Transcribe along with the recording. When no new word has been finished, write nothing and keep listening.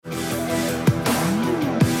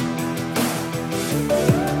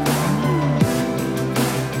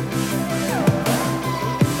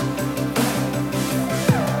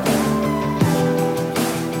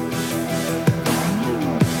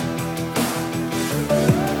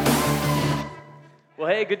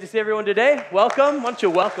Hey, good to see everyone today. Welcome. Why don't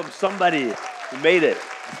you welcome somebody who made it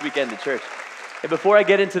this weekend to church? And before I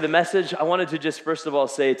get into the message, I wanted to just first of all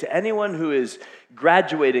say to anyone who is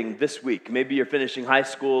graduating this week, maybe you're finishing high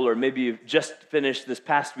school, or maybe you've just finished this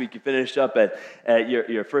past week, you finished up at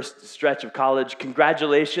your first stretch of college.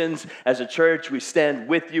 Congratulations. As a church, we stand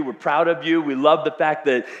with you. We're proud of you. We love the fact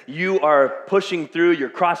that you are pushing through, you're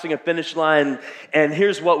crossing a finish line. And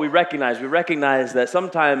here's what we recognize. We recognize that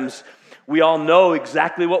sometimes we all know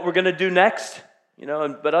exactly what we're going to do next,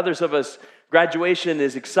 but others of us, graduation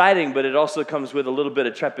is exciting, but it also comes with a little bit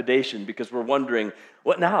of trepidation because we're wondering,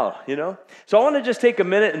 what now, So I want to just take a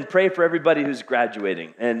minute and pray for everybody who's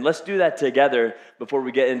graduating. And let's do that together before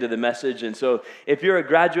we get into the message. And so if you're a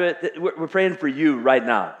graduate, we're praying for you right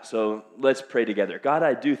now. So let's pray together. God,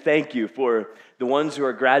 I do thank you for the ones who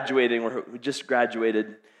are graduating or who just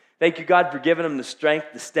graduated. Thank you, God, for giving them the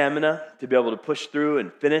strength, the stamina to be able to push through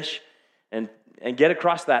and finish and get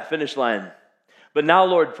across that finish line. But now,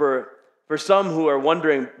 Lord, for some who are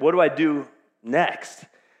wondering, what do I do next?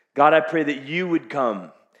 God, I pray that you would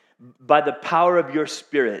come by the power of your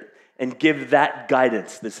Spirit and give that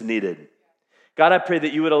guidance that's needed. God, I pray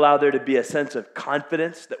that you would allow there to be a sense of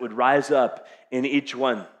confidence that would rise up in each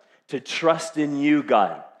one, to trust in you,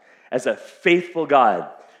 God, as a faithful God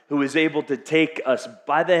who is able to take us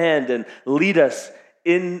by the hand and lead us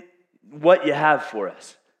in what you have for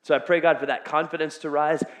us. So I pray, God, for that confidence to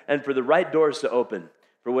rise and for the right doors to open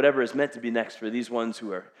for whatever is meant to be next for these ones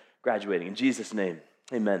who are graduating. In Jesus' name,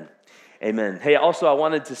 amen. Amen. Hey, also, I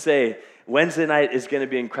wanted to say Wednesday night is going to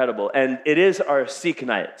be incredible, and it is our Seek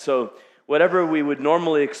Night. So whatever we would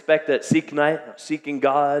normally expect at Seek Night, seeking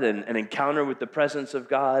God and an encounter with the presence of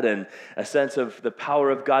God and a sense of the power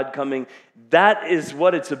of God coming, that is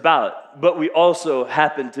what it's about. But we also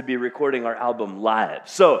happen to be recording our album live.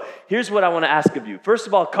 So here's what I want to ask of you. First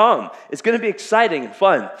of all, come. It's going to be exciting and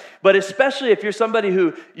fun. But especially if you're somebody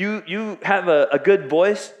who you have a good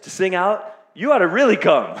voice to sing out, you ought to really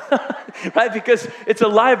come, right? Because it's a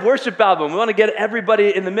live worship album. We want to get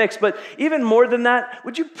everybody in the mix. But even more than that,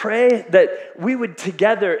 would you pray that we would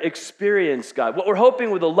together experience God? What we're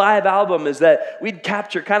hoping with a live album is that we'd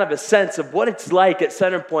capture kind of a sense of what it's like at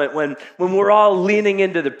Centerpoint when we're all leaning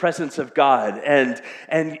into the presence of God and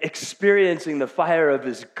experiencing the fire of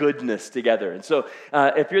His goodness together. And so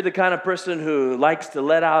if you're the kind of person who likes to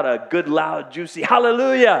let out a good, loud, juicy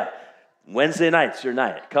hallelujah, Wednesday night's your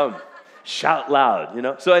night. Come. Shout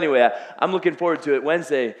loud, So anyway, I'm looking forward to it.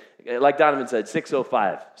 Wednesday, like Donovan said,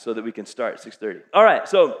 6:05, so that we can start 6:30. All right,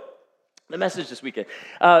 so the message this weekend.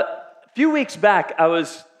 A few weeks back, I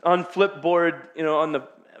was on Flipboard, on the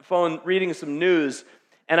phone, reading some news,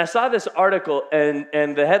 and I saw this article,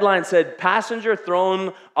 and the headline said, "Passenger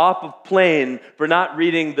thrown off of plane for not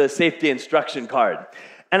reading the safety instruction card."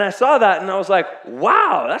 And I saw that, and I was like,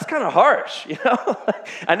 wow, that's kind of harsh,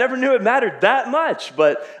 I never knew it mattered that much,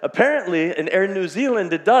 but apparently in Air New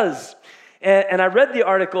Zealand it does. And I read the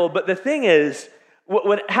article, but the thing is,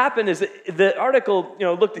 what happened is the article,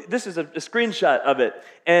 this is a screenshot of it,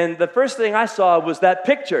 and the first thing I saw was that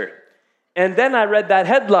picture, and then I read that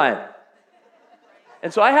headline.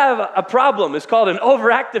 And so I have a problem. It's called an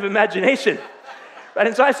overactive imagination. Right?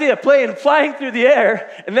 And so I see a plane flying through the air,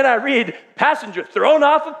 and then I read, passenger thrown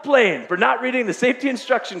off a plane for not reading the safety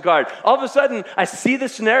instruction card. All of a sudden, I see the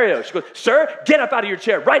scenario. She goes, "Sir, get up out of your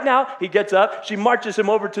chair right now." He gets up. She marches him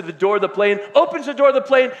over to the door of the plane, opens the door of the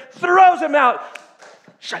plane, throws him out.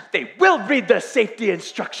 They will read the safety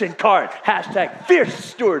instruction card. # fierce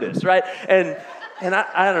stewardess, right? And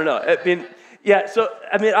I don't know.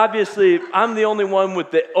 Obviously, I'm the only one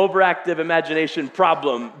with the overactive imagination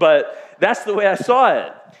problem, but that's the way I saw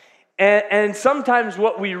it. And sometimes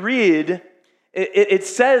what we read, it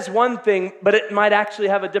says one thing, but it might actually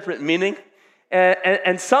have a different meaning.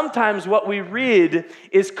 And sometimes what we read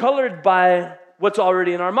is colored by what's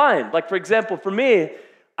already in our mind. Like, for example, for me,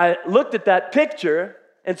 I looked at that picture,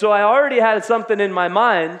 and so I already had something in my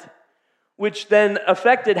mind, which then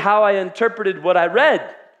affected how I interpreted what I read.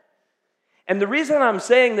 And the reason I'm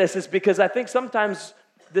saying this is because I think sometimes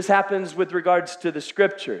this happens with regards to the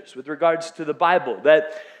scriptures, with regards to the Bible,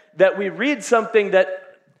 that we read something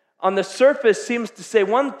that on the surface seems to say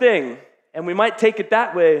one thing, and we might take it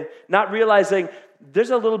that way, not realizing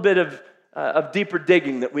there's a little bit of deeper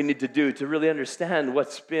digging that we need to do to really understand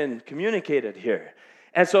what's been communicated here.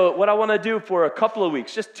 And so what I want to do for a couple of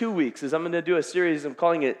weeks, just 2 weeks, is I'm going to do a series, I'm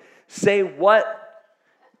calling it Say What,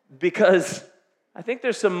 because I think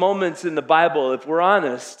there's some moments in the Bible, if we're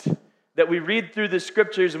honest, that we read through the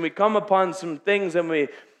scriptures and we come upon some things and we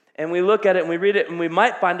look at it and we read it and we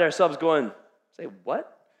might find ourselves going, say,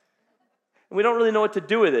 what? and we don't really know what to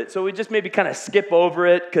do with it. So we just maybe kind of skip over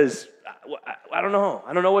it because I don't know.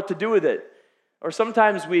 I don't know what to do with it. Or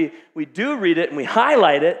sometimes we do read it and we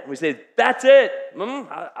highlight it and we say, that's it.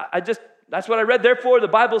 That's what I read. Therefore, the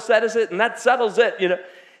Bible says it and that settles it.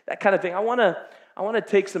 That kind of thing. I want to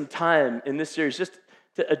take some time in this series just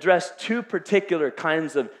to address two particular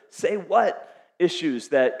kinds of say what issues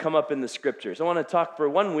that come up in the scriptures. I want to talk for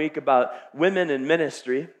 1 week about women in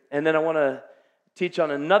ministry, and then I want to teach on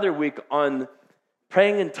another week on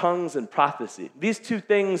praying in tongues and prophecy. These two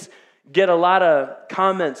things get a lot of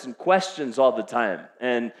comments and questions all the time,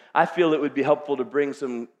 and I feel it would be helpful to bring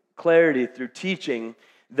some clarity through teaching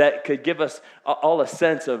that could give us all a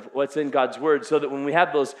sense of what's in God's word, so that when we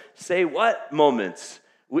have those say what moments,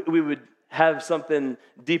 we would have something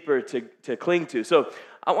deeper to cling to. So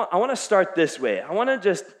I want to start this way. I want to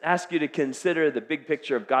just ask you to consider the big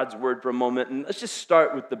picture of God's word for a moment, and let's just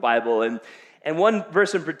start with the Bible. And one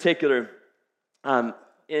verse in particular,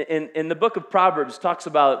 in the book of Proverbs, talks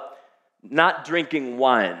about not drinking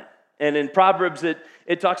wine. And in Proverbs,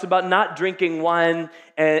 it talks about not drinking wine,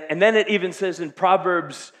 and then it even says in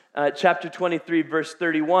Proverbs chapter 23, verse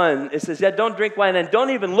 31, it says, don't drink wine and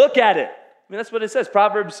don't even look at it. I mean, that's what it says.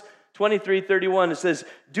 Proverbs 23:31, it says,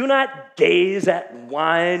 do not gaze at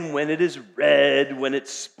wine when it is red, when it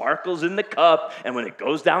sparkles in the cup, and when it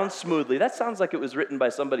goes down smoothly. That sounds like it was written by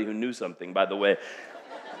somebody who knew something, by the way.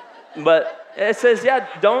 But it says,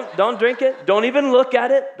 don't drink it. Don't even look at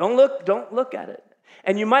it. Don't look at it.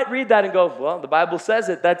 And you might read that and go, well, the Bible says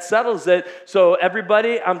it. That settles it. So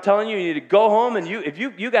everybody, I'm telling you, you need to go home, and if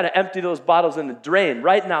you got to empty those bottles in the drain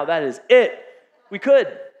right now. That is it. We could.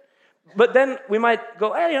 But then we might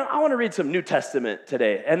go, hey, I want to read some New Testament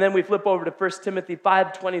today. And then we flip over to 1 Timothy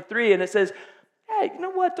 5:23, and it says, hey, you know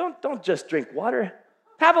what? Don't just drink water.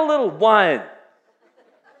 Have a little wine.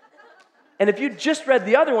 And if you just read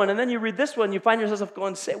the other one, and then you read this one, you find yourself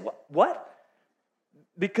going, say, what?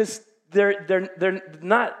 Because they're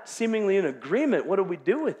not seemingly in agreement. What do we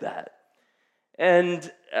do with that?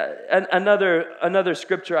 And another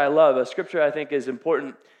scripture I love, a scripture I think is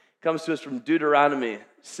important, comes to us from Deuteronomy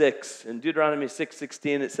 6. In Deuteronomy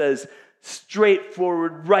 6:16, it says,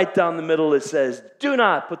 straightforward, right down the middle, it says, do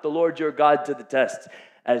not put the Lord your God to the test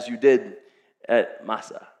as you did at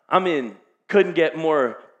Massah. I mean, couldn't get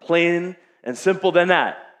more plain and simple than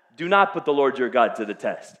that. Do not put the Lord your God to the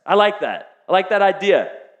test. I like that. I like that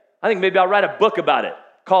idea. I think maybe I'll write a book about it.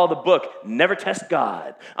 Call the book Never Test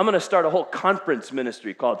God. I'm going to start a whole conference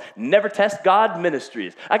ministry called Never Test God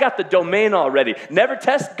Ministries. I got the domain already,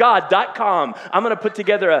 nevertestgod.com. I'm going to put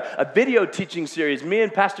together a video teaching series. Me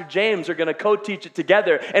and Pastor James are going to co-teach it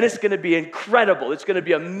together, and it's going to be incredible. It's going to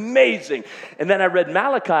be amazing. And then I read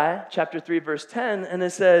Malachi chapter 3, verse 10, and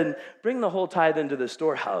it said, bring the whole tithe into the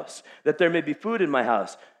storehouse, that there may be food in my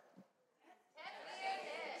house.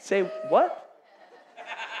 Say, what?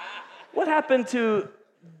 What happened to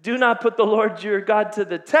do not put the Lord your God to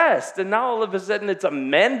the test? And now all of a sudden it's a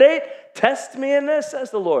mandate? Test me in this,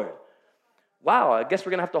 says the Lord. Wow, I guess we're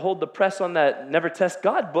going to have to hold the press on that Never Test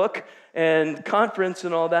God book and conference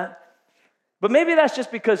and all that. But maybe that's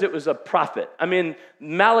just because it was a prophet. I mean,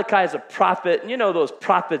 Malachi is a prophet, and you know those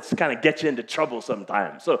prophets kind of get you into trouble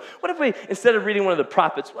sometimes. So what if we, instead of reading one of the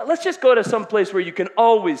prophets, well, let's just go to some place where you can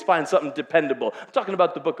always find something dependable. I'm talking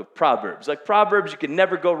about the book of Proverbs. Like Proverbs, you can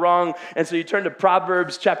never go wrong. And so you turn to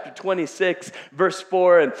Proverbs chapter 26, verse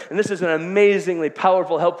 4, and this is an amazingly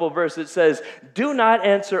powerful, helpful verse. It says, do not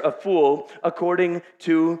answer a fool according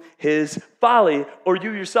to his folly, or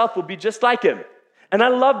you yourself will be just like him. And I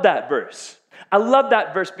love that verse. I love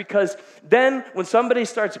that verse because then when somebody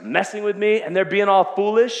starts messing with me and they're being all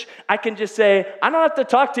foolish, I can just say, I don't have to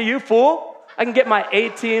talk to you, fool. I can get my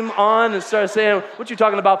A-team on and start saying, what you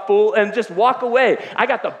talking about, fool? And just walk away. I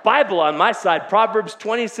got the Bible on my side, Proverbs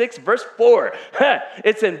 26, verse 4.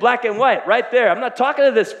 It's in black and white right there. I'm not talking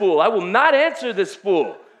to this fool. I will not answer this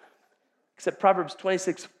fool. Except Proverbs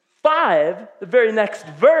 26, 5, the very next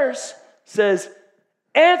verse says,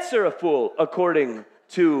 answer a fool according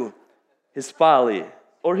to his folly,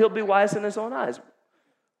 or he'll be wise in his own eyes.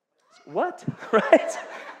 What? Right?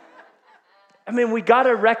 I mean, we got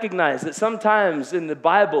to recognize that sometimes in the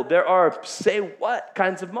Bible, there are say what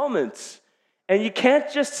kinds of moments. And you can't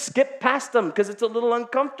just skip past them because it's a little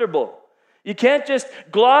uncomfortable. You can't just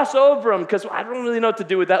gloss over them because I don't really know what to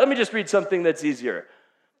do with that. Let me just read something that's easier.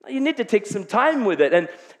 You need to take some time with it.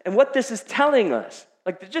 And what this is telling us,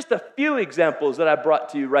 like just a few examples that I brought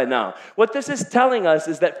to you right now. What this is telling us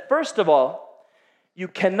is that, first of all, you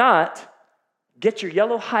cannot get your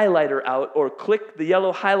yellow highlighter out or click the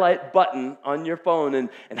yellow highlight button on your phone and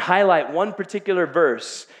highlight one particular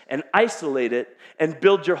verse and isolate it and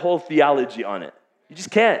build your whole theology on it. You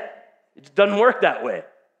just can't. It just doesn't work that way.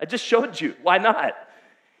 I just showed you. Why not?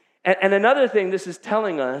 And another thing this is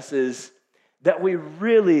telling us is that we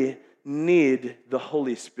really need the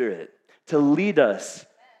Holy Spirit to lead us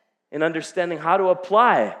in understanding how to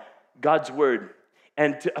apply God's word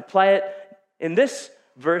and to apply it in this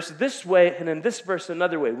verse this way and in this verse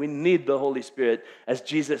another way. We need the Holy Spirit, as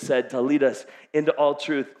Jesus said, to lead us into all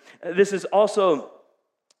truth. This is also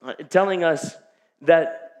telling us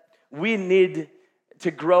that we need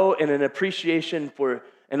to grow in an appreciation for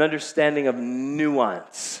an understanding of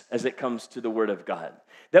nuance as it comes to the Word of God.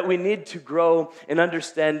 That we need to grow in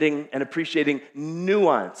understanding and appreciating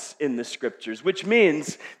nuance in the Scriptures, which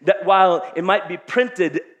means that while it might be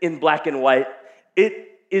printed in black and white,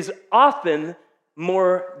 it is often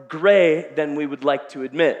more gray than we would like to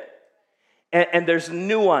admit. And there's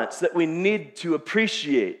nuance that we need to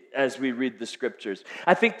appreciate as we read the Scriptures.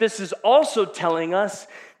 I think this is also telling us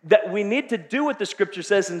that we need to do what the Scripture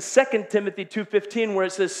says in 2 Timothy 2:15, where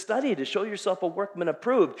it says, study to show yourself a workman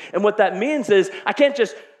approved. And what that means is, I can't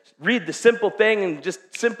just read the simple thing and just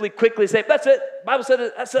simply quickly say, that's it, Bible said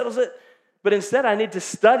it, that settles it. But instead, I need to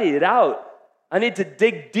study it out. I need to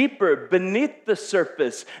dig deeper beneath the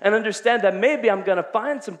surface and understand that maybe I'm going to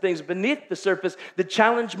find some things beneath the surface that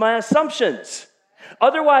challenge my assumptions.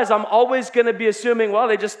 Otherwise, I'm always going to be assuming, well,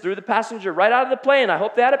 they just threw the passenger right out of the plane. I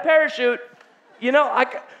hope they had a parachute. You know,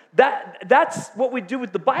 that's what we do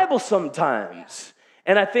with the Bible sometimes.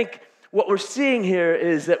 And I think what we're seeing here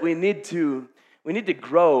is that we need to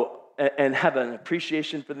grow and have an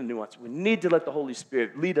appreciation for the nuance. We need to let the Holy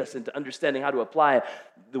Spirit lead us into understanding how to apply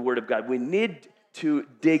the Word of God. We need to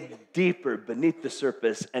dig deeper beneath the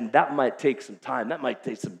surface, and that might take some time. That might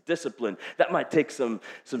take some discipline. That might take some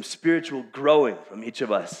spiritual growing from each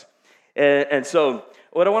of us. And so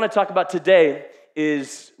what I want to talk about today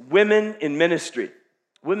is women in ministry.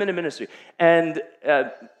 Women in ministry. And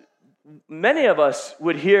many of us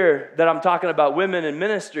would hear that I'm talking about women in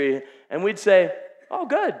ministry, and we'd say, oh,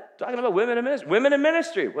 good, talking about women in ministry. Women in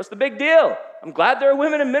ministry, what's the big deal? I'm glad there are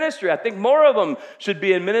women in ministry. I think more of them should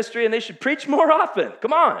be in ministry, and they should preach more often.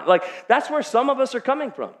 Come on. Like, that's where some of us are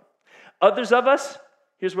coming from. Others of us,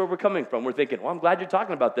 here's where we're coming from. We're thinking, well, I'm glad you're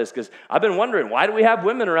talking about this, because I've been wondering, why do we have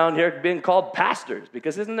women around here being called pastors?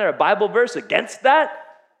 Because isn't there a Bible verse against that?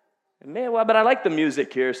 And man, well, but I like the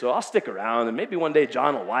music here, so I'll stick around, and maybe one day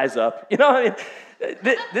John will wise up. You know, I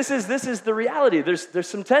mean, this is the reality. There's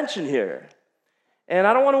some tension here. And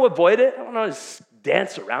I don't want to avoid it. I don't want to just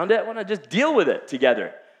dance around it. I want to just deal with it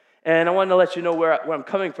together. And I want to let you know where I'm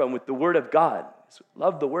coming from with the Word of God. I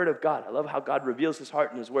love the Word of God. I love how God reveals His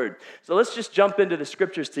heart in His Word. So let's just jump into the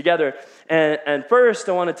Scriptures together. And first,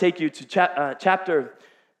 I want to take you to chapter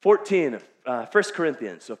 14 of 1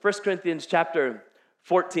 Corinthians. So 1 Corinthians chapter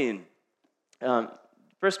 14. 1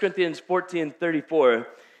 Corinthians 14:34,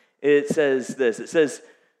 it says this. It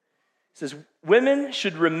says, women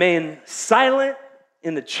should remain silent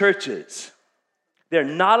in the churches. They're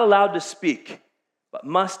not allowed to speak, but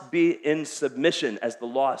must be in submission, as the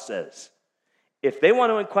law says. If they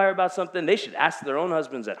want to inquire about something, they should ask their own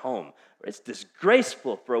husbands at home. It's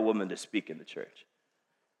disgraceful for a woman to speak in the church.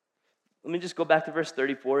 Let me just go back to verse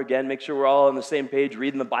 34 again, make sure we're all on the same page,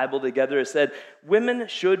 reading the Bible together. It said, women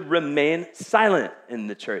should remain silent in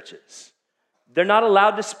the churches. They're not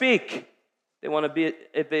allowed to speak. They want to be,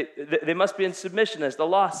 they must be in submission, as the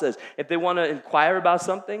law says. If they want to inquire about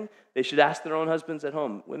something, they should ask their own husbands at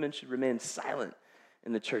home. Women should remain silent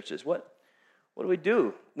in the churches. What do we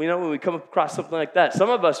do? We know when we come across something like that,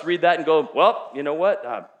 some of us read that and go, well, you know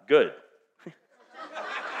what? Good.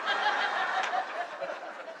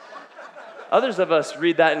 Others of us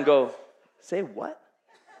read that and go, say what?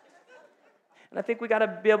 And I think we got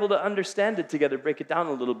to be able to understand it together, break it down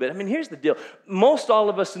a little bit. I mean, here's the deal. Most all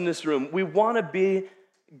of us in this room, we want to be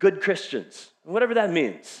good Christians, whatever that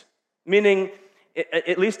means. Meaning,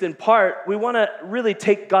 at least in part, we want to really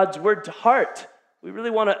take God's word to heart. We really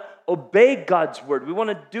want to obey God's word. We want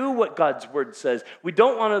to do what God's word says. We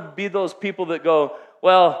don't want to be those people that go,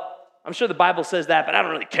 well, I'm sure the Bible says that, but I don't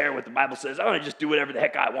really care what the Bible says. I want to just do whatever the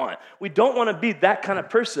heck I want. We don't want to be that kind of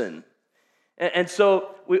person. And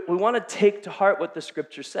so we want to take to heart what the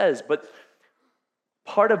Scripture says, but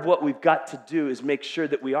part of what we've got to do is make sure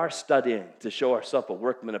that we are studying to show ourselves a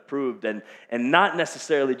workman approved and not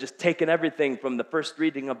necessarily just taking everything from the first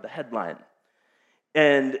reading of the headline.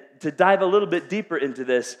 And to dive a little bit deeper into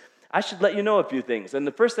this, I should let you know a few things. And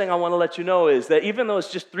the first thing I want to let you know is that even though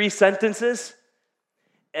it's just 3 sentences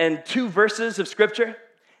and 2 verses of Scripture,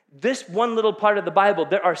 this one little part of the Bible,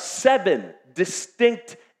 there are 7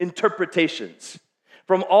 distinct interpretations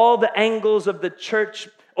from all the angles of the church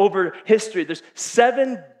over history. There's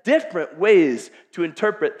 7 different ways to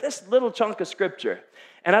interpret this little chunk of scripture.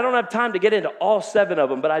 And I don't have time to get into all 7 of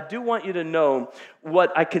them, but I do want you to know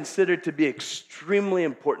what I consider to be extremely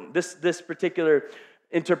important, this particular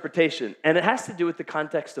interpretation. And it has to do with the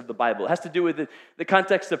context of the Bible. It has to do with the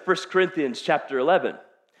context of 1 Corinthians chapter 11.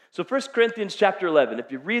 So 1 Corinthians chapter 11,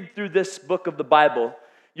 if you read through this book of the Bible,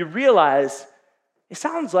 you realize it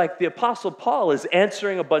sounds like the Apostle Paul is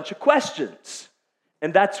answering a bunch of questions.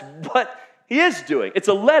 And that's what he is doing. It's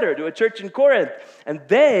a letter to a church in Corinth. And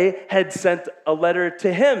they had sent a letter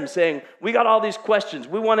to him saying, we got all these questions.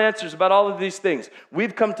 We want answers about all of these things.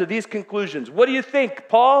 We've come to these conclusions. What do you think,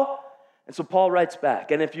 Paul? And so Paul writes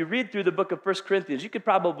back. And if you read through the book of 1 Corinthians, you could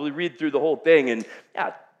probably read through the whole thing in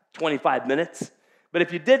 25 minutes. But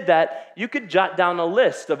if you did that, you could jot down a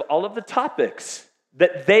list of all of the topics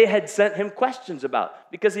that they had sent him questions about,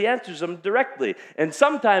 because he answers them directly. And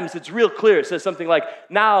sometimes it's real clear. It says something like,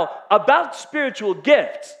 now, about spiritual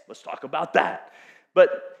gifts. Let's talk about that.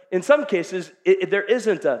 But in some cases, there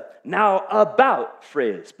isn't a now about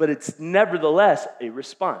phrase, but it's nevertheless a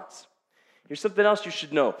response. Here's something else you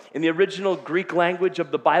should know. In the original Greek language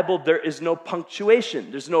of the Bible, there is no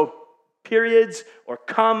punctuation. There's no periods or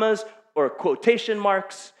commas or quotation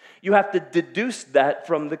marks. You have to deduce that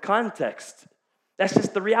from the context. That's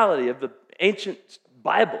just the reality of the ancient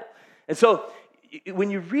Bible. And so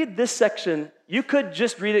when you read this section, you could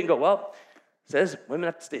just read it and go, well, it says women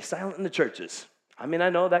have to stay silent in the churches. I mean, I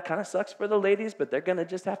know that kind of sucks for the ladies, but they're going to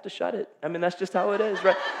just have to shut it. I mean, that's just how it is,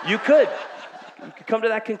 right? You could come to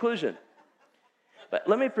that conclusion. But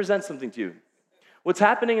let me present something to you. What's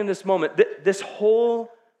happening in this moment, this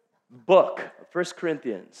whole book, 1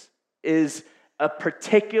 Corinthians, is a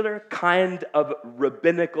particular kind of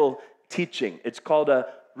rabbinical teaching. It's called a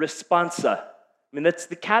responsa. I mean, that's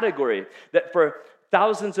the category that for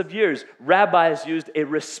thousands of years, rabbis used a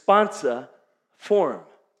responsa form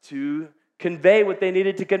to convey what they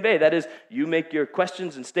needed to convey. That is, you make your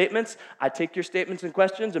questions and statements, I take your statements and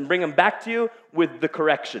questions and bring them back to you with the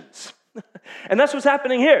corrections. And that's what's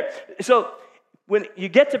happening here. So when you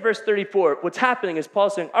get to verse 34, what's happening is Paul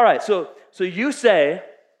saying, all right, so you say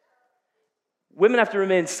women have to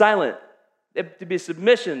remain silent. They have to be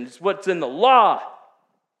submission. It's what's in the law.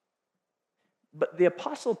 But the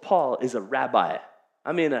Apostle Paul is a rabbi.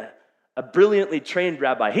 I mean, a brilliantly trained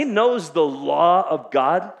rabbi. He knows the law of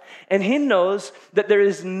God, and he knows that there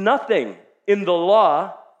is nothing in the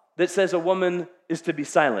law that says a woman is to be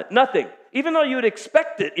silent. Nothing. Even though you would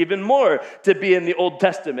expect it even more to be in the Old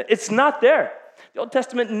Testament. It's not there.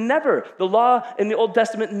 The law in the Old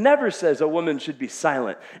Testament never says a woman should be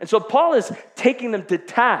silent. And so Paul is taking them to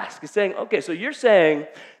task. He's saying, okay, so you're saying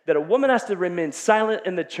that a woman has to remain silent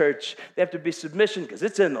in the church. They have to be submission because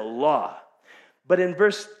it's in the law. But in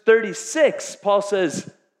verse 36, Paul says,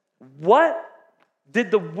 what?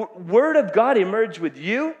 Did the word of God emerge with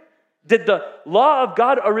you? Did the law of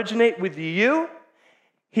God originate with you?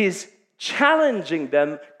 He's challenging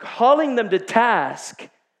them, calling them to task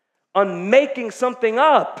on making something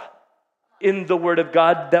up in the Word of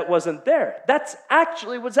God that wasn't there. That's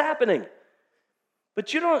actually what's happening.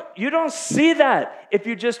 But you don't see that if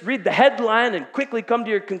you just read the headline and quickly come to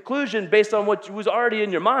your conclusion based on what was already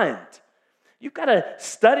in your mind. You've got to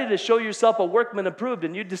study to show yourself a workman approved,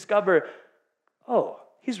 and you discover, oh,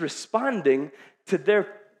 he's responding to their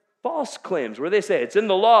false claims where they say it's in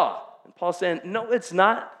the law. And Paul's saying, no, it's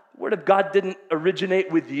not. The Word of God didn't originate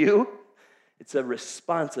with you. It's a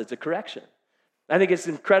response, it's a correction. I think it's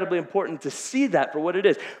incredibly important to see that for what it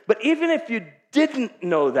is. But even if you didn't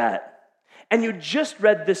know that, and you just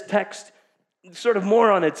read this text sort of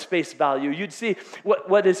more on its face value, you'd see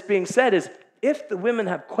what is being said is, if the women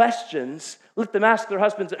have questions, let them ask their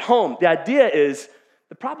husbands at home. The idea is,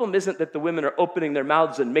 the problem isn't that the women are opening their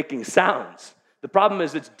mouths and making sounds. The problem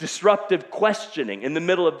is it's disruptive questioning in the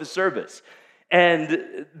middle of the service.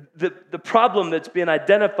 And the problem that's being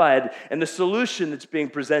identified and the solution that's being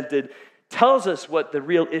presented tells us what the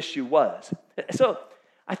real issue was. So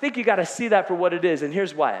I think you got to see that for what it is, and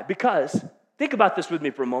here's why. Because, think about this with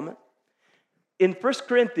me for a moment. In 1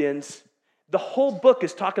 Corinthians, the whole book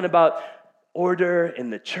is talking about order in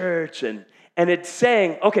the church, and it's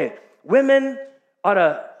saying, okay, women ought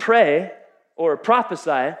to pray or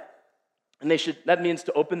prophesy, and that means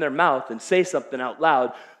to open their mouth and say something out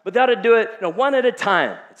loud, but they ought to do it one at a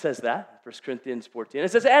time. It says that in 1 Corinthians 14.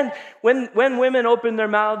 It says, and when women open their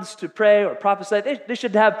mouths to pray or prophesy, they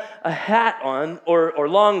should have a hat on or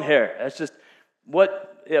long hair. That's just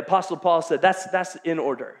what the Apostle Paul said. That's in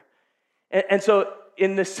order. And so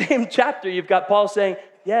in the same chapter, you've got Paul saying,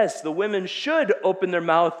 yes, the women should open their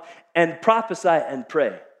mouth and prophesy and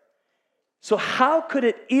pray. So how could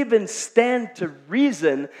it even stand to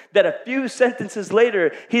reason that a few sentences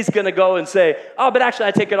later, he's going to go and say, oh, but actually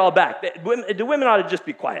I take it all back. The women ought to just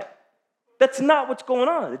be quiet. That's not what's going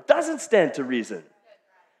on. It doesn't stand to reason.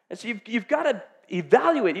 And so you've got to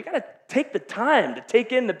evaluate. You've got to take the time to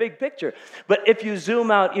take in the big picture. But if you zoom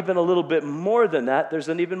out even a little bit more than that, there's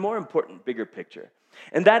an even more important, bigger picture.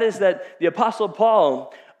 And that is that the Apostle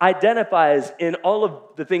Paul identifies in all of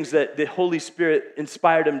the things that the Holy Spirit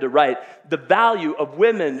inspired him to write, the value of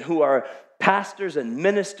women who are pastors and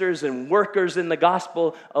ministers and workers in the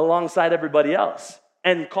gospel alongside everybody else,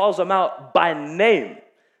 and calls them out by name.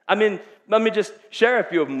 I mean, let me just share a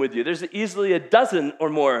few of them with you. There's easily a dozen or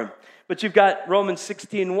more, but you've got Romans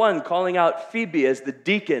 16:1 calling out Phoebe as the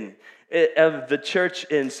deacon of the church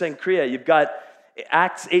in Cenchrea. You've got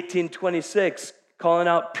Acts 18:26 calling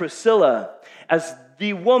out Priscilla as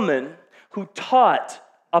the woman who taught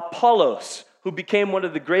Apollos, who became one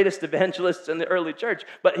of the greatest evangelists in the early church,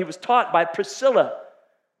 but he was taught by Priscilla.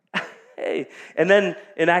 Hey. And then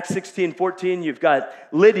in Acts 16:14, you've got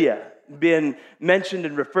Lydia being mentioned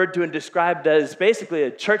and referred to and described as basically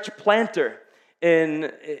a church planter in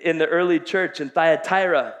the early church in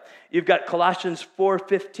Thyatira. You've got Colossians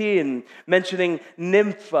 4:15 mentioning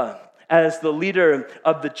Nympha as the leader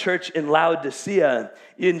of the church in Laodicea.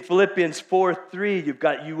 In Philippians 4:3, you've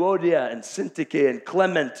got Euodia and Syntyche and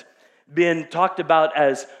Clement being talked about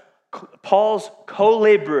as Paul's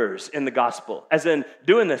co-laborers in the gospel, as in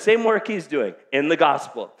doing the same work he's doing in the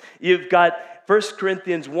gospel. You've got 1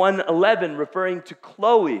 Corinthians 1:11 referring to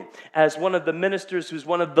Chloe as one of the ministers who's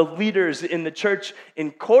one of the leaders in the church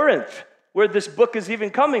in Corinth, where this book is even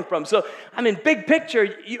coming from. So, I mean, big picture,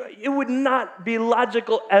 it would not be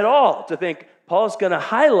logical at all to think Paul's going to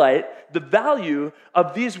highlight the value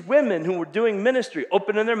of these women who were doing ministry,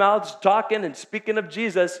 opening their mouths, talking and speaking of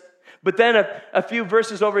Jesus, but then a few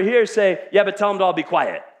verses over here say, yeah, but tell them to all be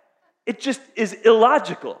quiet. It just is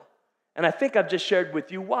illogical. And I think I've just shared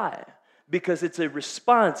with you why. Because it's a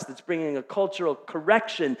response that's bringing a cultural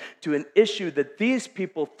correction to an issue that these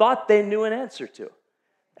people thought they knew an answer to.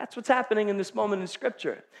 That's what's happening in this moment in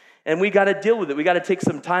Scripture. And we got to deal with it. We got to take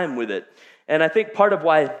some time with it. And I think part of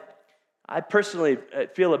why I personally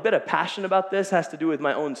feel a bit of passion about this has to do with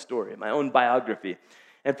my own story, my own biography.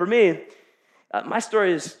 And for me, my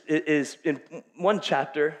story is in one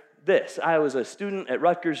chapter this. I was a student at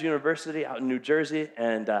Rutgers University out in New Jersey,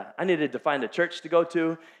 and I needed to find a church to go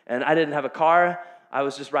to, and I didn't have a car. I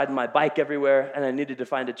was just riding my bike everywhere, and I needed to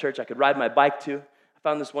find a church I could ride my bike to. I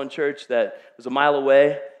found this one church that was a mile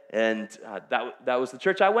away, and that was the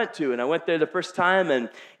church I went to. And I went there the first time, and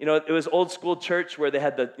it was old school church where they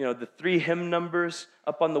had the 3 hymn numbers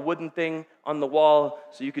up on the wooden thing on the wall,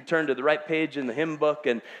 so you could turn to the right page in the hymn book,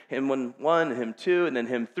 and hymn 1, hymn 2, and then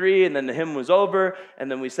hymn 3, and then the hymn was over,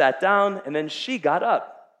 and then we sat down, and then she got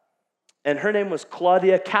up. And her name was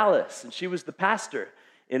Claudia Callis, and she was the pastor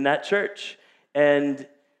in that church. And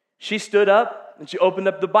she stood up, and she opened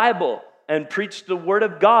up the Bible and preached the Word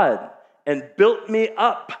of God and built me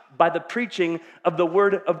up by the preaching of the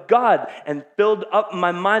Word of God and filled up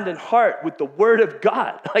my mind and heart with the Word of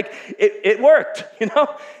God. Like, it worked,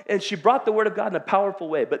 And she brought the Word of God in a powerful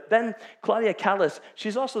way. But then Claudia Callis,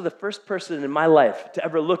 she's also the first person in my life to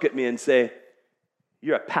ever look at me and say,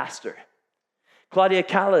 you're a pastor. Claudia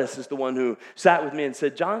Callis is the one who sat with me and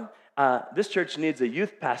said, John, this church needs a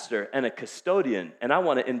youth pastor and a custodian, and I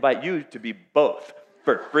want to invite you to be both.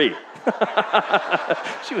 For free.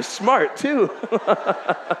 She was smart too.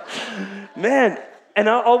 Man, and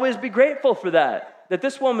I'll always be grateful for that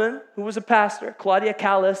this woman who was a pastor, Claudia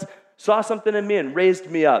Callis, saw something in me and raised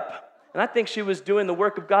me up. And I think she was doing the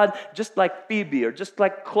work of God just like Phoebe or just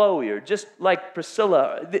like Chloe or just like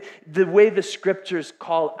Priscilla, the way the scriptures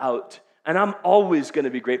call out. And I'm always going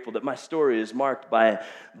to be grateful that my story is marked by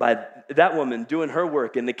that woman doing her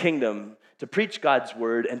work in the kingdom to preach God's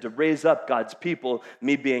word and to raise up God's people,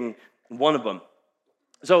 me being one of them.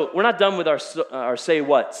 So we're not done with our say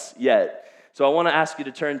whats yet. So I want to ask you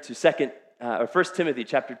to turn to 1 Timothy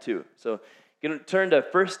chapter 2. So you're going to turn to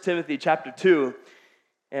 1 Timothy chapter 2.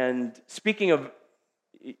 And speaking of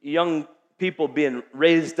young people being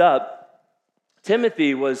raised up,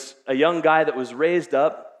 Timothy was a young guy that was raised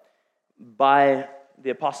up by the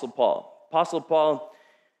Apostle Paul. Apostle Paul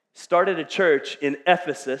started a church in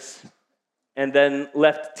Ephesus and then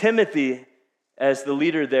left Timothy as the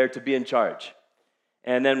leader there to be in charge,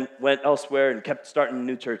 and then went elsewhere and kept starting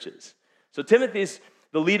new churches. So Timothy's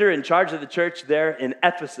the leader in charge of the church there in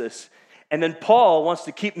Ephesus, and then Paul wants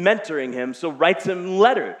to keep mentoring him, so writes him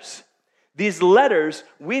letters These letters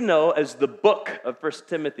we know as the book of 1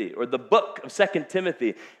 Timothy or the book of 2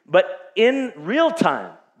 Timothy, but in real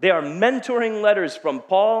time, they are mentoring letters from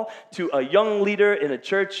Paul to a young leader in a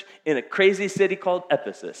church in a crazy city called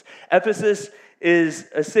Ephesus. Ephesus is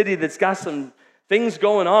a city that's got some things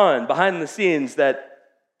going on behind the scenes that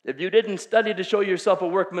if you didn't study to show yourself a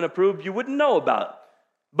workman approved, you wouldn't know about.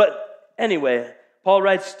 But anyway, Paul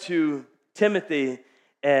writes to Timothy,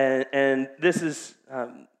 and this is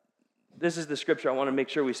the scripture I want to make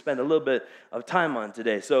sure we spend a little bit of time on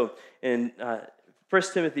today. So in 1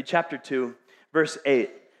 Timothy chapter 2, verse 8,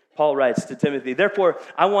 Paul writes to Timothy, "Therefore,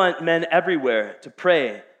 I want men everywhere to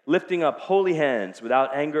pray, lifting up holy hands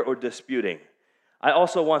without anger or disputing. I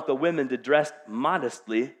also want the women to dress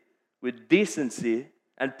modestly, with decency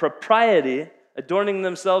and propriety, adorning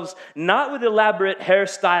themselves not with elaborate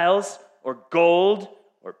hairstyles or gold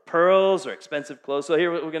or pearls or expensive clothes." So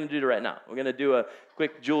here's what we're going to do right now. We're going to do a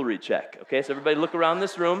quick jewelry check, okay? So everybody look around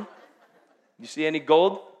this room. You see any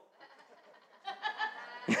gold?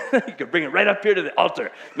 You can bring it right up here to the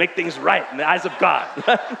altar. Make things right in the eyes of God.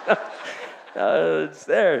 It's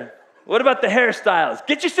there. What about the hairstyles?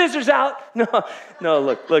 Get your scissors out. No.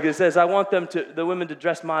 Look. It says, I want the women to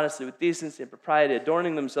dress modestly with decency and propriety,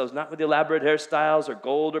 adorning themselves not with elaborate hairstyles or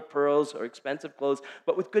gold or pearls or expensive clothes,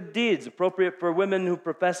 but with good deeds appropriate for women who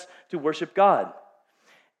profess to worship God.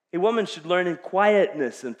 A woman should learn in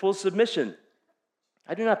quietness and full submission.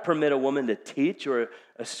 I do not permit a woman to teach or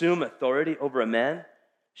assume authority over a man.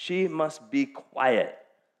 She must be quiet.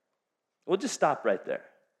 We'll just stop right there.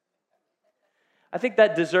 I think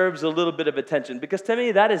that deserves a little bit of attention because to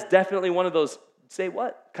me, that is definitely one of those say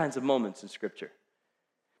what kinds of moments in Scripture.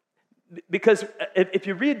 Because if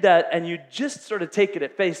you read that and you just sort of take it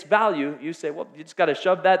at face value, you say, well, you just got to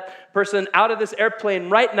shove that person out of this airplane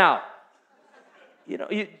right now. You know,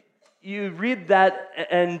 you read that,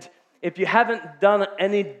 and if you haven't done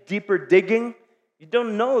any deeper digging, you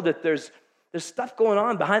don't know that there's stuff going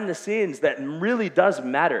on behind the scenes that really does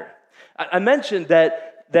matter. I mentioned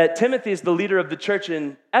that Timothy is the leader of the church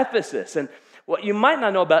in Ephesus. And what you might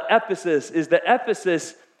not know about Ephesus is that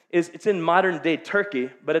Ephesus it's in modern-day Turkey,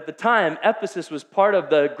 but at the time, Ephesus was part of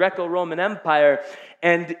the Greco-Roman Empire,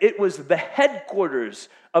 and it was the headquarters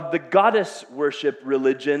of the goddess worship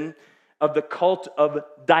religion of the cult of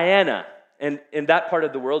Diana. And in that part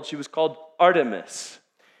of the world, she was called Artemis.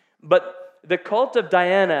 But the cult of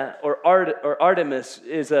Diana or Artemis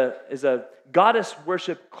is a goddess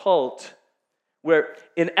worship cult where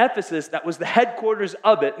in Ephesus, that was the headquarters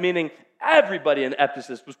of it, meaning everybody in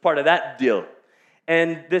Ephesus was part of that deal.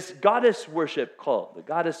 And this goddess worship cult, the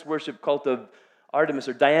goddess worship cult of Artemis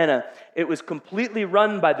or Diana, it was completely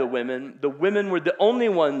run by the women. The women were the only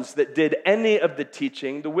ones that did any of the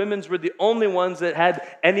teaching. The women were the only ones that had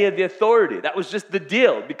any of the authority. That was just the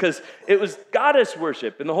deal because it was goddess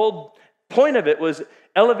worship. And the whole point of it was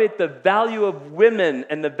elevate the value of women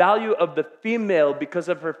and the value of the female because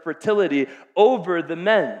of her fertility over the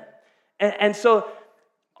men. And so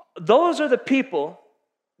those are the people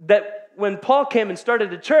that when Paul came and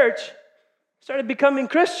started a church, started becoming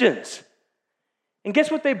Christians. And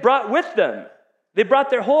guess what they brought with them? They brought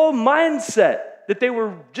their whole mindset that they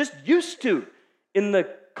were just used to in the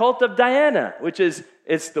cult of Diana, which is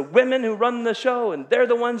it's the women who run the show, and they're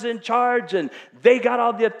the ones in charge, and they got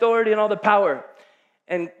all the authority and all the power.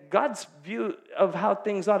 And God's view of how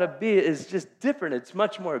things ought to be is just different. It's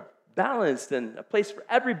much more balanced and a place for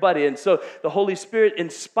everybody. And so the Holy Spirit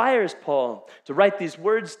inspires Paul to write these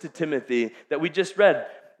words to Timothy that we just read.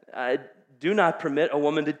 Do not permit a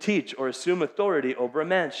woman to teach or assume authority over a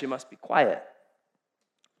man. She must be quiet.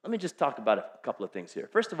 Let me just talk about a couple of things here.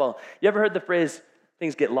 First of all, you ever heard the phrase,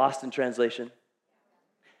 things get lost in translation?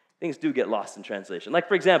 Things do get lost in translation. Like,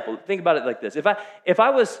 for example, think about it like this. If I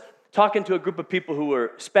was talking to a group of people who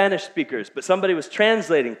were Spanish speakers, but somebody was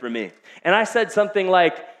translating for me, and I said something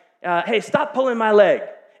like, hey, stop pulling my leg.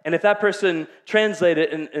 And if that person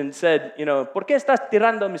translated and said, ¿por qué estás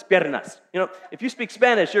tirando mis piernas? If you speak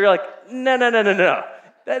Spanish, you're like, no.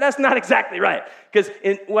 That's not exactly right. Because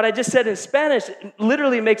what I just said in Spanish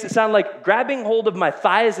literally makes it sound like grabbing hold of my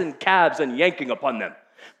thighs and calves and yanking upon them.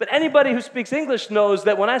 But anybody who speaks English knows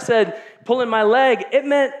that when I said pulling my leg, it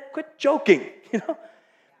meant quit joking,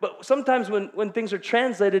 But sometimes when things are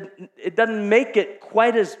translated, it doesn't make it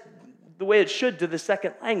quite as the way it should to the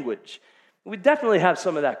second language. We definitely have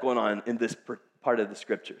some of that going on in this part of the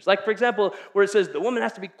scriptures. Like, for example, where it says the woman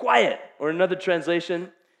has to be quiet, or another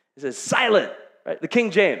translation, it says silent, right? The King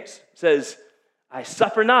James says, I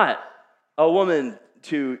suffer not a woman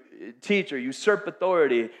to teach or usurp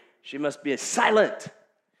authority. She must be silent.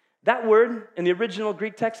 That word in the original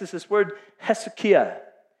Greek text is this word hesychia.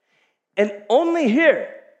 And only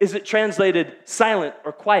here is it translated silent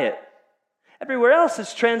or quiet. Everywhere else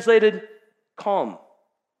it's translated calm,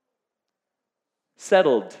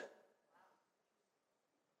 settled,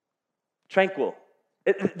 tranquil.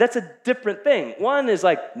 That's a different thing. One is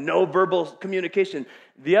like no verbal communication.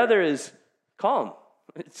 The other is calm,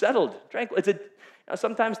 it's settled, tranquil.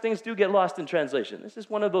 Sometimes things do get lost in translation. This is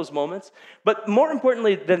one of those moments. But more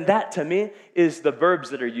importantly than that to me is the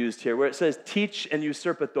verbs that are used here, where it says teach and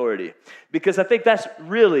usurp authority. Because I think that's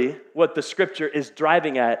really what the scripture is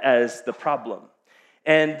driving at as the problem.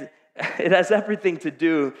 And it has everything to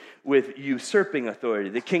do with usurping authority.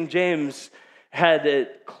 The King James had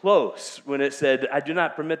it close when it said, I do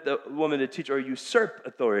not permit the woman to teach or usurp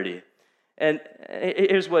authority. And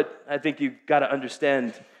here's what I think you've got to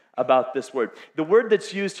understand about this word. The word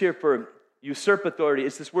that's used here for usurp authority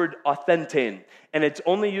is this word authentein, and it's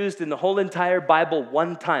only used in the whole entire Bible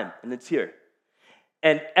one time, and it's here.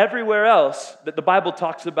 And everywhere else that the Bible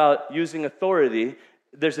talks about using authority,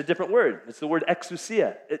 there's a different word. It's the word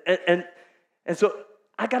exousia. And so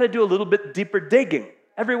I got to do a little bit deeper digging.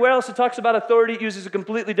 Everywhere else it talks about authority, it uses a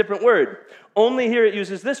completely different word. Only here it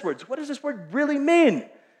uses this word. So what does this word really mean?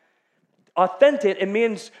 Authentic, it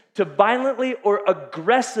means to violently or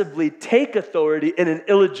aggressively take authority in an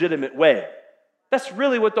illegitimate way. That's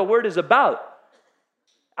really what the word is about.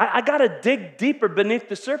 I got to dig deeper beneath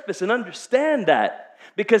the surface and understand that,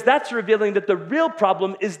 because that's revealing that the real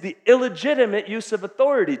problem is the illegitimate use of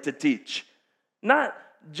authority to teach, not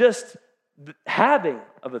just the having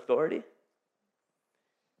of authority.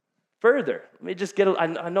 Further, let me just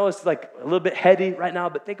I know it's like a little bit heady right now,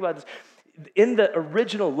 but think about this. In the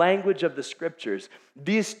original language of the scriptures,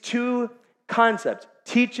 these two concepts,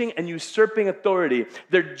 teaching and usurping authority,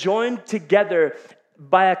 they're joined together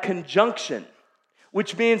by a conjunction,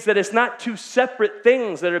 which means that it's not two separate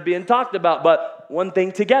things that are being talked about, but one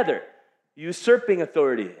thing together, usurping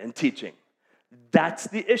authority and teaching. That's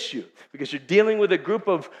the issue, because you're dealing with a group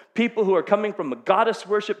of people who are coming from a goddess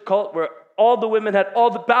worship cult where all the women had all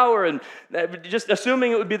the power, and just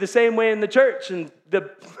assuming it would be the same way in the church, and the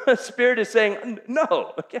Spirit is saying,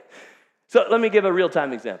 no. Okay? So let me give a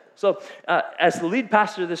real-time example. So as the lead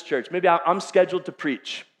pastor of this church, maybe I'm scheduled to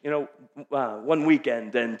preach, one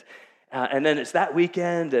weekend, and then it's that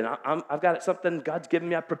weekend, and I've got something God's given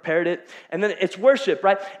me, I prepared it, and then it's worship,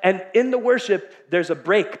 right? And in the worship, there's a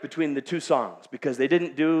break between the two songs, because they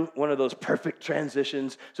didn't do one of those perfect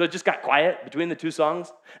transitions, so it just got quiet between the two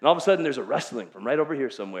songs, and all of a sudden, there's a rustling from right over here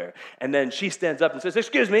somewhere, and then she stands up and says,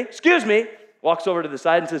 excuse me, walks over to the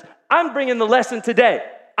side and says, I'm bringing the lesson today.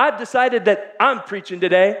 I've decided that I'm preaching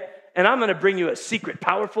today, and I'm going to bring you a secret,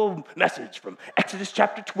 powerful message from Exodus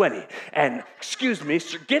chapter 20. And excuse me,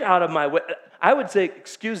 sir, get out of my way. I would say,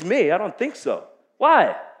 excuse me, I don't think so.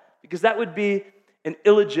 Why? Because that would be an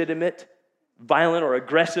illegitimate, violent, or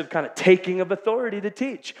aggressive kind of taking of authority to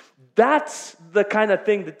teach. That's the kind of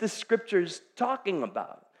thing that this scripture is talking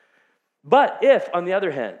about. But if, on the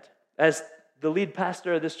other hand, as the lead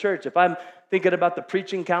pastor of this church, if I'm thinking about the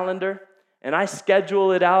preaching calendar, and I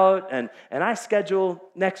schedule it out, and I schedule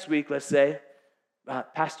next week, let's say,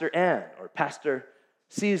 Pastor Ann, or Pastor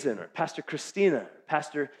Season, or Pastor Christina, or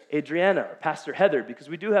Pastor Adriana, or Pastor Heather, because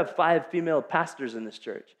we do have 5 female pastors in this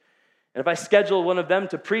church. And if I schedule one of them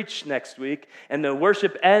to preach next week, and the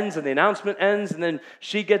worship ends, and the announcement ends, and then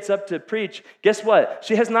she gets up to preach, guess what?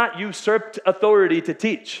 She has not usurped authority to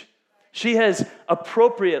teach. She has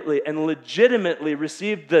appropriately and legitimately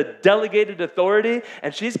received the delegated authority,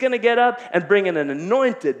 and she's going to get up and bring in an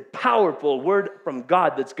anointed, powerful word from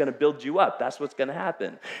God that's going to build you up. That's what's going to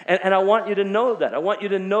happen. And I want you to know that. I want you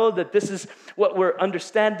to know that this is what we're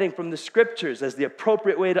understanding from the scriptures as the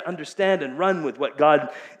appropriate way to understand and run with what God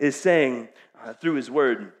is saying through his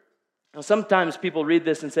word. Now, sometimes people read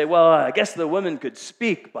this and say, well, I guess the women could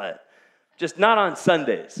speak, but just not on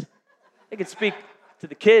Sundays. They could speak to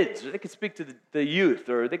the kids, or they could speak to the youth,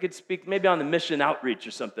 or they could speak maybe on the mission outreach or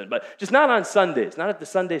something, but just not on Sundays, not at the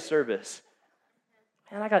Sunday service.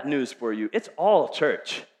 Man, I got news for you. It's all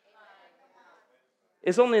church.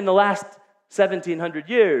 It's only in the last 1,700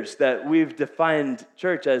 years that we've defined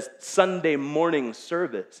church as Sunday morning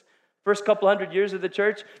service. First couple hundred years of the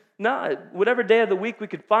church, no, whatever day of the week we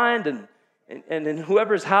could find, and in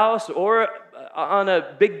whoever's house, or on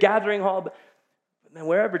a big gathering hall, but man,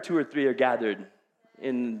 wherever 2 or 3 are gathered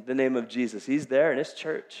in the name of Jesus, he's there, and it's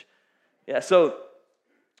church. Yeah, so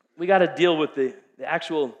we got to deal with the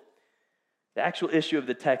actual issue of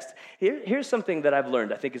the text. Here's something that I've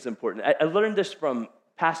learned I think is important. I learned this from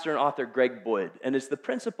pastor and author Greg Boyd, and it's the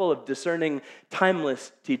principle of discerning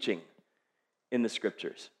timeless teaching in the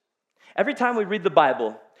scriptures. Every time we read the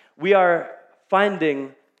Bible, we are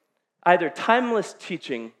finding either timeless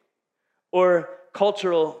teaching or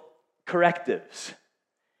cultural correctives.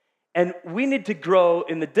 And we need to grow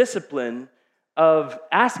in the discipline of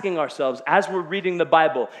asking ourselves as we're reading the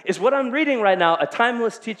Bible, is what I'm reading right now a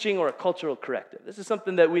timeless teaching or a cultural corrective? This is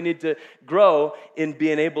something that we need to grow in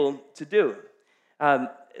being able to do.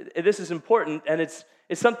 This is important, and it's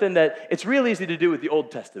something that it's real easy to do with the Old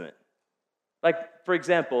Testament. Like, for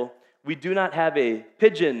example, we do not have a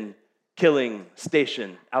pigeon killing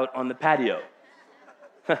station out on the patio.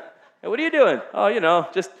 Hey, what are you doing? Oh,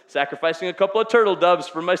 just sacrificing a couple of turtle doves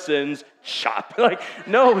for my sins. Chop.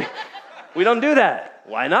 No, we don't do that.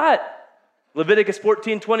 Why not? Leviticus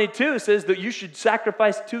 14:22 says that you should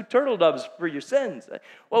sacrifice 2 turtle doves for your sins.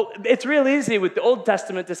 Well, it's real easy with the Old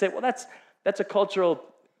Testament to say, well, that's a cultural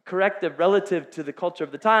corrective relative to the culture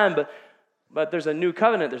of the time, but there's a new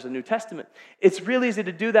covenant, there's a New Testament. It's real easy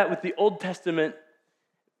to do that with the Old Testament,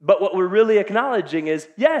 but what we're really acknowledging is,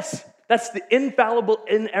 yes, that's the infallible,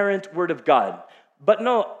 inerrant Word of God. But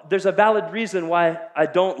no, there's a valid reason why I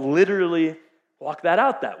don't literally walk that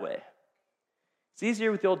out that way. It's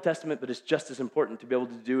easier with the Old Testament, but it's just as important to be able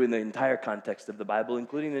to do in the entire context of the Bible,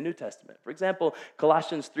 including the New Testament. For example,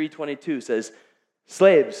 Colossians 3:22 says,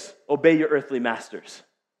 slaves, obey your earthly masters.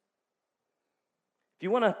 If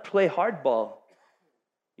you want to play hardball,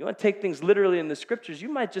 you want to take things literally in the scriptures, you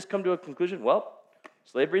might just come to a conclusion, well,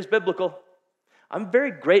 slavery is biblical. I'm very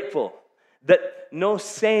grateful that no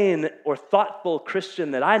sane or thoughtful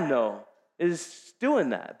Christian that I know is doing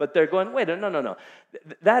that. But they're going, wait, no.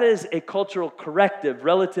 That is a cultural corrective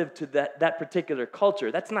relative to that particular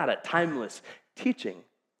culture. That's not a timeless teaching.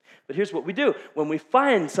 But here's what we do. When we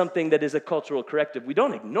find something that is a cultural corrective, we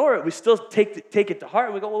don't ignore it. We still take it to heart.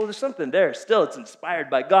 And we go, well, there's something there. Still, it's inspired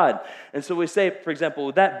by God. And so we say, for example,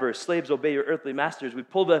 with that verse, slaves, obey your earthly masters, we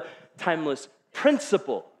pull the timeless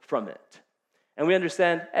principle from it. And we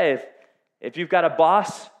understand, hey, if you've got a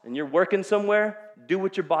boss and you're working somewhere, do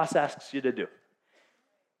what your boss asks you to do.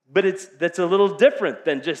 But that's a little different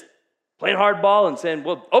than just playing hardball and saying,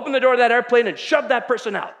 well, open the door of that airplane and shove that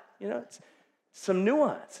person out. It's some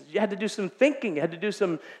nuance. You had to do some thinking. You had to do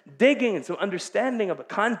some digging and some understanding of a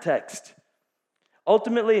context.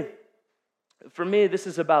 Ultimately, for me, this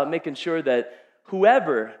is about making sure that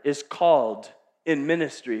whoever is called in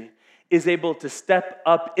ministry is able to step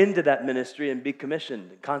up into that ministry and be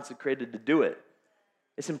commissioned and consecrated to do it.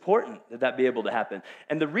 It's important that be able to happen.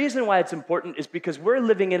 And the reason why it's important is because we're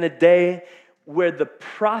living in a day where the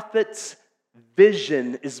prophet's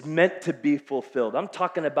vision is meant to be fulfilled. I'm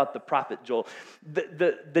talking about the prophet Joel.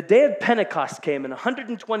 The day of Pentecost came and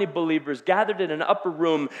 120 believers gathered in an upper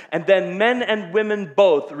room, and then men and women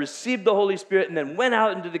both received the Holy Spirit and then went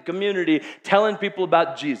out into the community telling people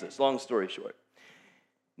about Jesus. Long story short.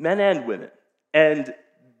 Men and women. And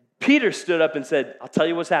Peter stood up and said, I'll tell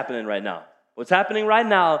you what's happening right now. What's happening right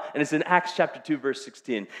now, and it's in Acts chapter 2, verse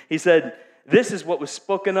 16. He said, this is what was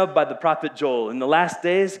spoken of by the prophet Joel. In the last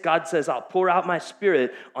days, God says, I'll pour out my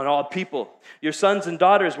spirit on all people. Your sons and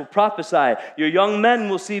daughters will prophesy. Your young men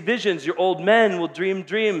will see visions. Your old men will dream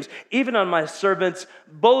dreams. Even on my servants,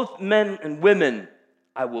 both men and women,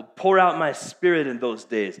 I will pour out my spirit in those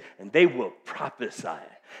days, and they will prophesy.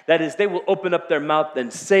 That is, they will open up their mouth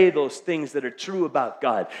and say those things that are true about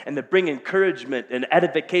God and that bring encouragement and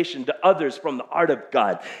edification to others from the heart of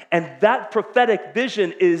God. And that prophetic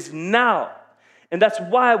vision is now. And that's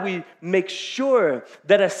why we make sure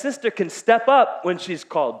that a sister can step up when she's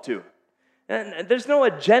called to. And there's no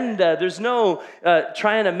agenda. There's no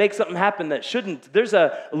trying to make something happen that shouldn't. There's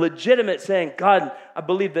a legitimate saying, God, I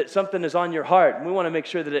believe that something is on your heart, and we want to make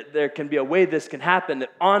sure that there can be a way this can happen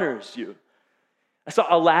that honors you. I saw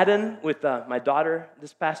Aladdin with my daughter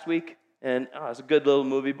this past week, and it was a good little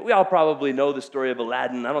movie, but we all probably know the story of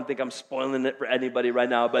Aladdin. I don't think I'm spoiling it for anybody right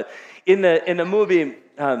now, but in the movie,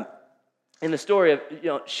 in the story of,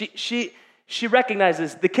 she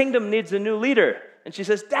recognizes the kingdom needs a new leader, and she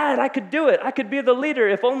says, Dad, I could do it. I could be the leader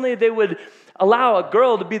if only they would allow a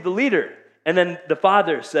girl to be the leader. And then the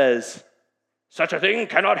father says, such a thing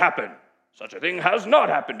cannot happen. Such a thing has not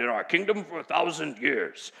happened in our kingdom for 1,000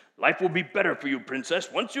 years. Life will be better for you, princess,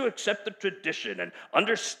 once you accept the tradition and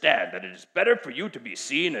understand that it is better for you to be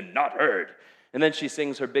seen and not heard. And then she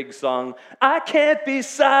sings her big song, I can't be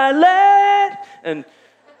silent. And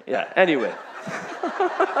yeah, anyway.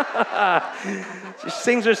 She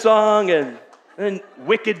sings her song, and then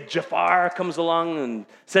wicked Jafar comes along and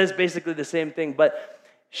says basically the same thing. But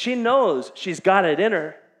she knows she's got it in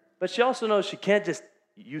her, but she also knows she can't just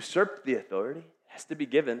usurp the authority. It has to be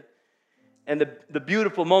given. And the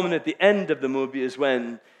beautiful moment at the end of the movie is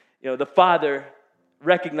when, the father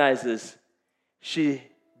recognizes she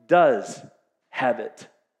does have it.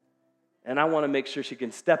 And I want to make sure she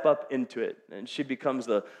can step up into it, and she becomes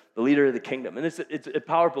the leader of the kingdom. And it's a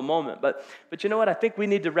powerful moment. But you know what? I think we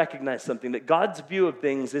need to recognize something, that God's view of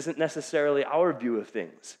things isn't necessarily our view of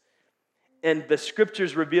things. And the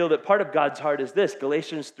scriptures reveal that part of God's heart is this.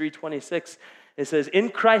 Galatians 3:26, it says, "In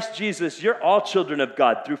Christ Jesus, you're all children of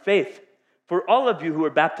God through faith. For all of you who are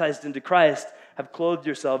baptized into Christ have clothed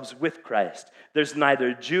yourselves with Christ. There's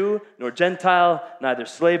neither Jew nor Gentile, neither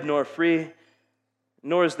slave nor free,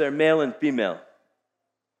 nor is there male and female.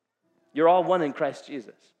 You're all one in Christ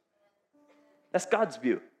Jesus." That's God's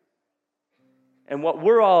view. And what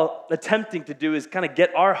we're all attempting to do is kind of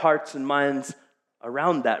get our hearts and minds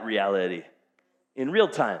around that reality in real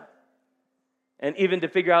time. And even to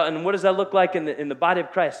figure out, and what does that look like in the body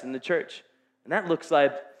of Christ, in the church? And that looks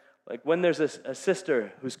like when there's a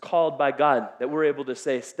sister who's called by God, that we're able to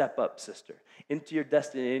say, "Step up, sister, into your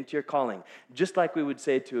destiny, into your calling." Just like we would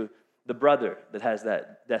say to the brother that has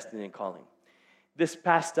that destiny and calling. This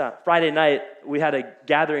past Friday night, we had a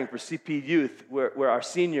gathering for CP Youth where our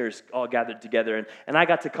seniors all gathered together. And I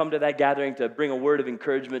got to come to that gathering to bring a word of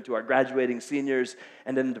encouragement to our graduating seniors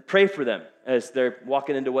and then to pray for them as they're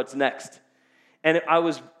walking into what's next. And I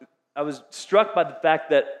was struck by the fact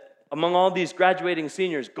that among all these graduating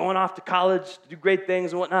seniors going off to college to do great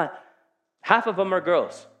things and whatnot, half of them are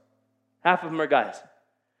girls, half of them are guys.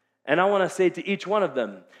 And I want to say to each one of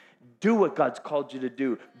them, do what God's called you to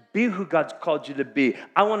do. Be who God's called you to be.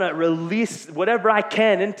 I want to release whatever I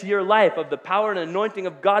can into your life of the power and anointing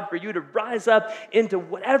of God for you to rise up into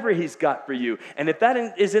whatever He's got for you. And if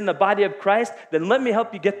that is in the body of Christ, then let me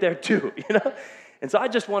help you get there too, you know? And so I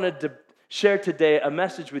just wanted to share today a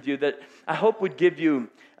message with you that I hope would give you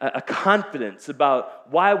a confidence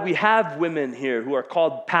about why we have women here who are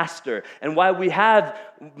called pastor, and why we have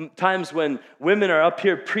times when women are up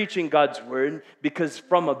here preaching God's word, because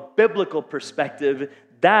from a biblical perspective,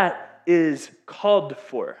 that is called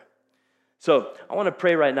for. So I want to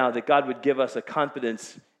pray right now that God would give us a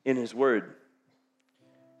confidence in His word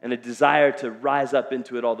and a desire to rise up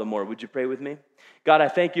into it all the more. Would you pray with me? God, I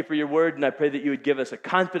thank you for your word, and I pray that you would give us a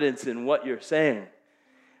confidence in what you're saying.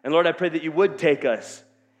 And Lord, I pray that you would take us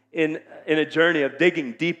in a journey of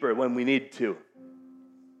digging deeper when we need to,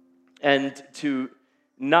 and to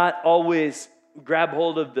not always grab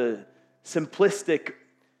hold of the simplistic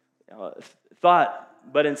thought,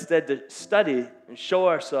 but instead to study and show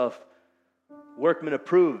ourselves workmen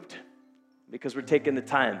approved, because we're taking the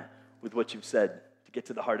time with what you've said to get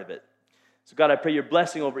to the heart of it. So God, I pray your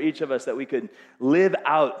blessing over each of us, that we could live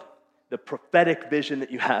out the prophetic vision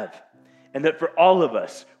that you have. And that for all of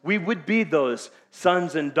us, we would be those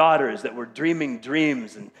sons and daughters that were dreaming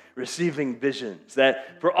dreams and receiving visions.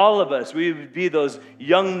 That for all of us, we would be those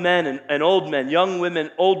young men and old men, young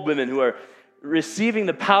women, old women who are receiving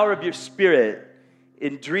the power of your Spirit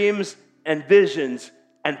in dreams and visions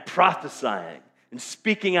and prophesying and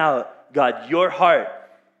speaking out, God, your heart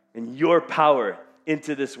and your power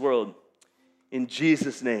into this world. In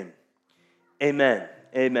Jesus' name, amen.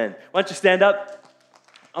 Amen. Why don't you stand up?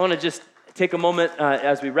 I want to just take a moment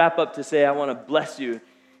as we wrap up to say, I want to bless you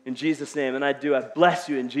in Jesus' name. And I do. I bless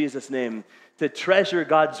you in Jesus' name to treasure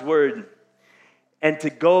God's word and to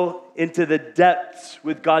go into the depths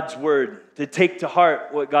with God's word, to take to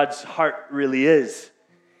heart what God's heart really is,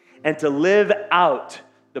 and to live out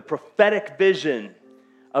the prophetic vision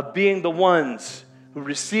of being the ones who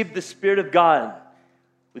receive the Spirit of God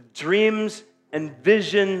with dreams and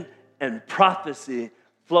vision and prophecy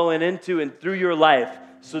flowing into and through your life,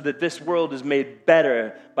 so that this world is made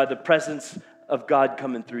better by the presence of God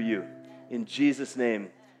coming through you. In Jesus' name,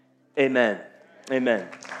 amen. Amen.